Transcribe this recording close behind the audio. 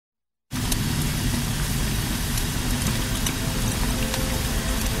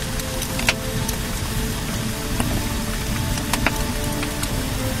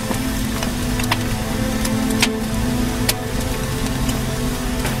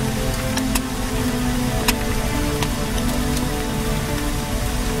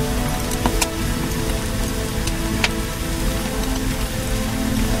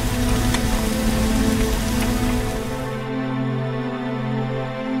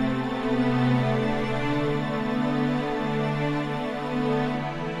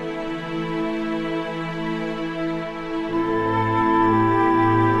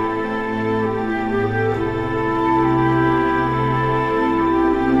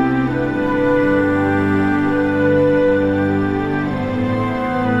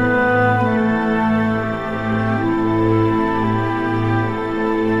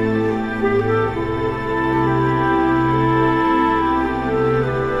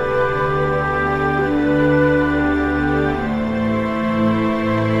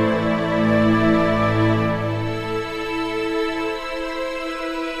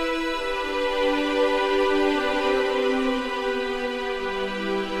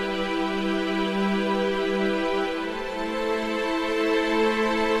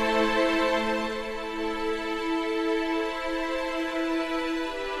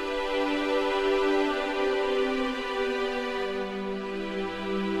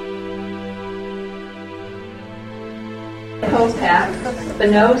Holtzberg,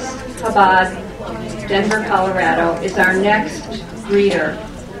 Ubnos Chabad, Denver, Colorado, is our next greeter.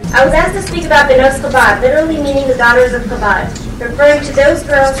 I was asked to speak about Ubnos Chabad, literally meaning the daughters of Chabad, referring to those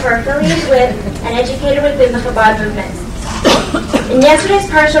girls who are affiliated with and educated within the Chabad movement. In yesterday's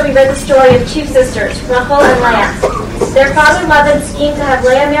parsha, we read the story of two sisters, Rachel and Leah. Their father Lavan schemed to have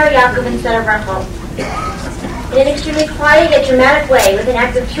Leah marry Yaakov instead of Rachel. In an extremely quiet yet dramatic way, with an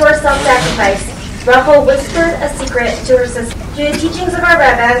act of pure self-sacrifice, Rachel whispered a secret to her sister. Through the teachings of our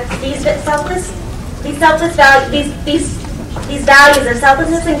Rebbe, these values of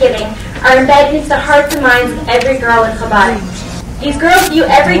selflessness and giving are embedded into the hearts and minds of every girl in Chabad. These girls view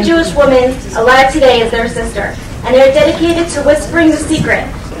every Jewish woman alive today as their sister, and they are dedicated to whispering the secret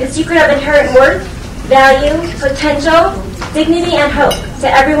of inherent worth, value, potential, dignity, and hope to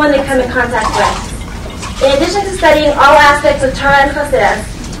everyone they come in contact with. In addition to studying all aspects of Torah and Chassidus,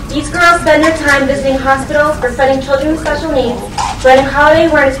 these girls spend their time visiting hospitals, befriending children with special needs, running holiday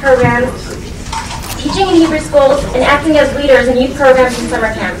awareness programs, teaching in Hebrew schools, and acting as leaders in youth programs and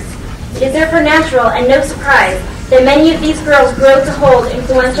summer camps. It is therefore natural and no surprise that many of these girls grow to hold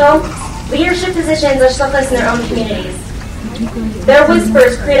influential leadership positions as shlichus in their own communities. Their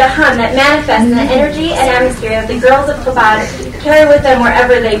whispers create a hum that manifests in the energy and atmosphere that the girls of Chabad carry with them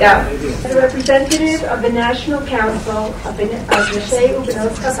wherever they go. As a representative of the National Council of Moshe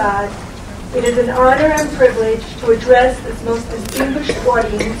Ubnos Chabad, it is an honor and privilege to address this most distinguished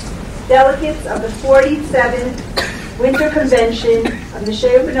audience, delegates of the 47th Winter Convention of Moshe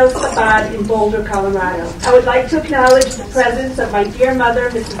Ubnos Chabad in Boulder, Colorado. I would like to acknowledge the presence of my dear mother,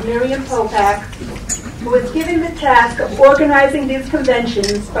 Mrs. Miriam Popak, who was given the task of organizing these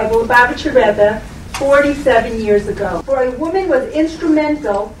conventions by the Lubavitcher Rebbe 47 years ago. For a woman was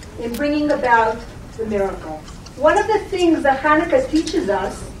instrumental in bringing about the miracle. One of the things that Hanukkah teaches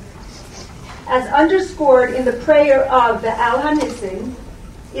us, as underscored in the prayer of the Al HaNissim,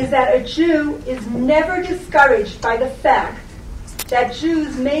 is that a Jew is never discouraged by the fact that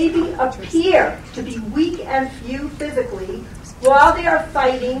Jews maybe appear to be weak and few physically while they are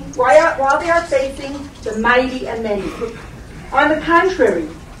facing the mighty and many. On the contrary,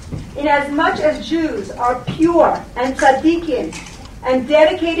 inasmuch as Jews are pure and tzaddikim and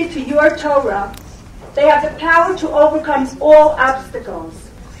dedicated to your Torah, they have the power to overcome all obstacles.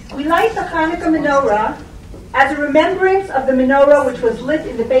 We light the Hanukkah menorah as a remembrance of the menorah which was lit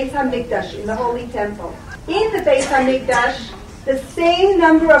in the Beis HaMikdash, in the Holy Temple. In the Beis HaMikdash, the same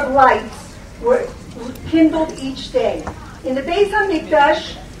number of lights were kindled each day. In the Beis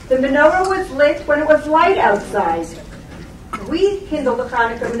HaMikdash, the menorah was lit when it was light outside. We kindle the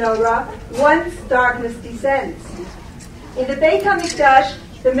Hanukkah menorah once darkness descends. In the Beit HaMikdash,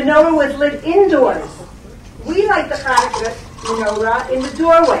 the menorah was lit indoors. We light the Hanukkah menorah in the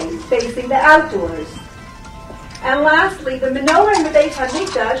doorway, facing the outdoors. And lastly, the menorah in the Beit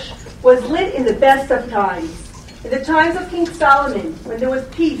HaMikdash was lit in the best of times, in the times of King Solomon, when there was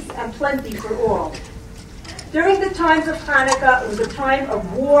peace and plenty for all. During the times of Hanukkah, it was a time of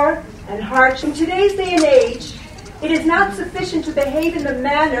war and hardship. In today's day and age, it is not sufficient to behave in the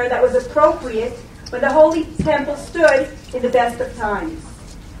manner that was appropriate when the Holy Temple stood in the best of times.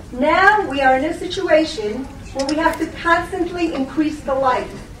 Now we are in a situation where we have to constantly increase the light.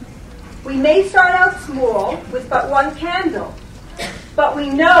 We may start out small with but one candle, but we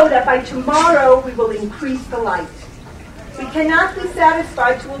know that by tomorrow we will increase the light. We cannot be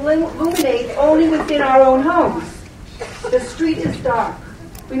satisfied to illuminate only within our own homes. The street is dark.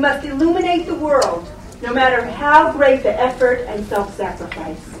 We must illuminate the world, no matter how great the effort and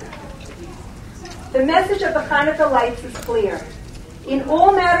self-sacrifice. The message of the Hanukkah lights is clear. In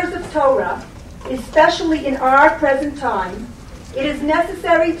all matters of Torah, especially in our present time, it is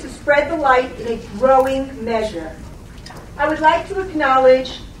necessary to spread the light in a growing measure. I would like to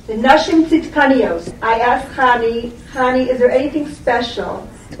acknowledge the Nashim Tzidkanios. I asked Hani, is there anything special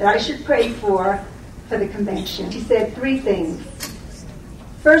that I should pray for the convention? She said 3 things.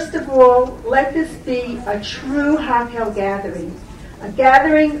 First of all, let this be a true Hakel gathering, a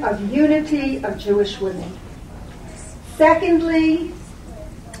gathering of unity of Jewish women. Secondly,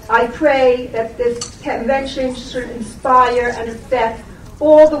 I pray that this convention should inspire and affect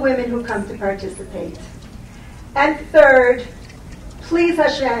all the women who come to participate. And third, please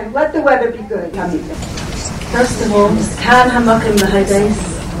Hashem, let the weather be good. First of all, Kan Hamakim L'Haides,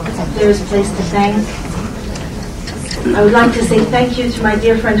 there is a place to thank. I would like to say thank you to my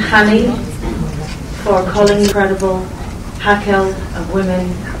dear friend Hani for calling incredible Hakel of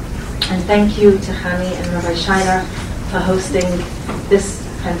women, and thank you to Hani and Rabbi Shiner for hosting this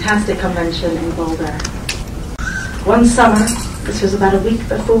fantastic convention in Boulder. One summer, this was about a week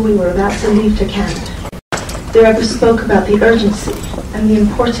before we were about to leave to camp, the Rebbe spoke about the urgency and the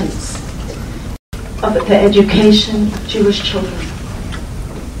importance of the education of Jewish children.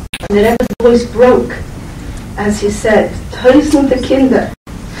 And the Rebbe's voice broke as he said, Tausende Kinder,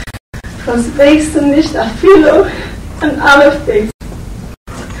 was wissen nicht a filo an Aleph Beis.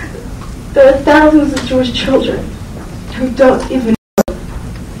 There are thousands of Jewish children who don't even know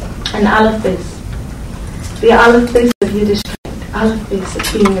an Aleph Beis. The Aleph Beis of Yiddishkeit, Aleph Beis of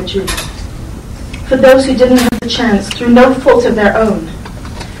being a Jew. For those who didn't have the chance, through no fault of their own,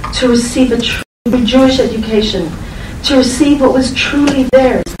 to receive a true Jewish education, to receive what was truly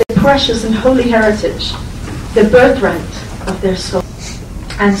theirs, their precious and holy heritage, the birthright of their soul.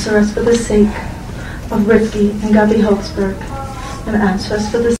 Answer us for the sake of Rivki and Gabi Holtzberg, and answer us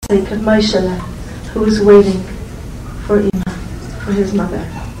for the sake of Moshe, who is waiting for Ima, for his mother.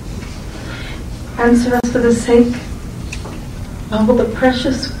 Answer us for the sake of all the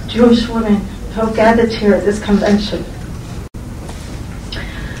precious Jewish women who have gathered here at this convention,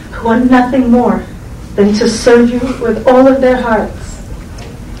 who want nothing more than to serve you with all of their hearts.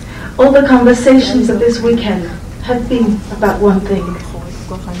 All the conversations of this weekend have been about one thing: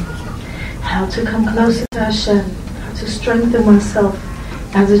 how to come closer to Hashem, how to strengthen oneself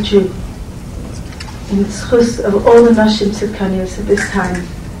as a Jew. In the schus of all the Nashim Tzidkanios at this time,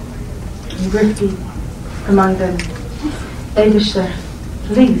 and Rivki among them. Eibishter,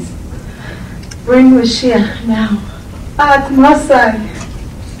 please, bring Mashiach now. Ad Masai.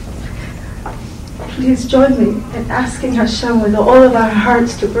 Please join me in asking Hashem with all of our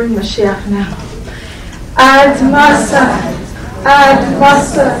hearts to bring Mashiach now. Ad Masai, Ad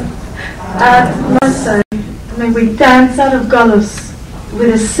Masai, Ad Masai. May we dance out of Galus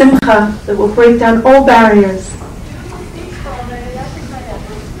with a simcha that will break down all barriers.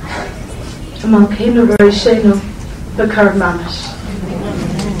 Malkeinu v'Rishenu b'Kar Mamash.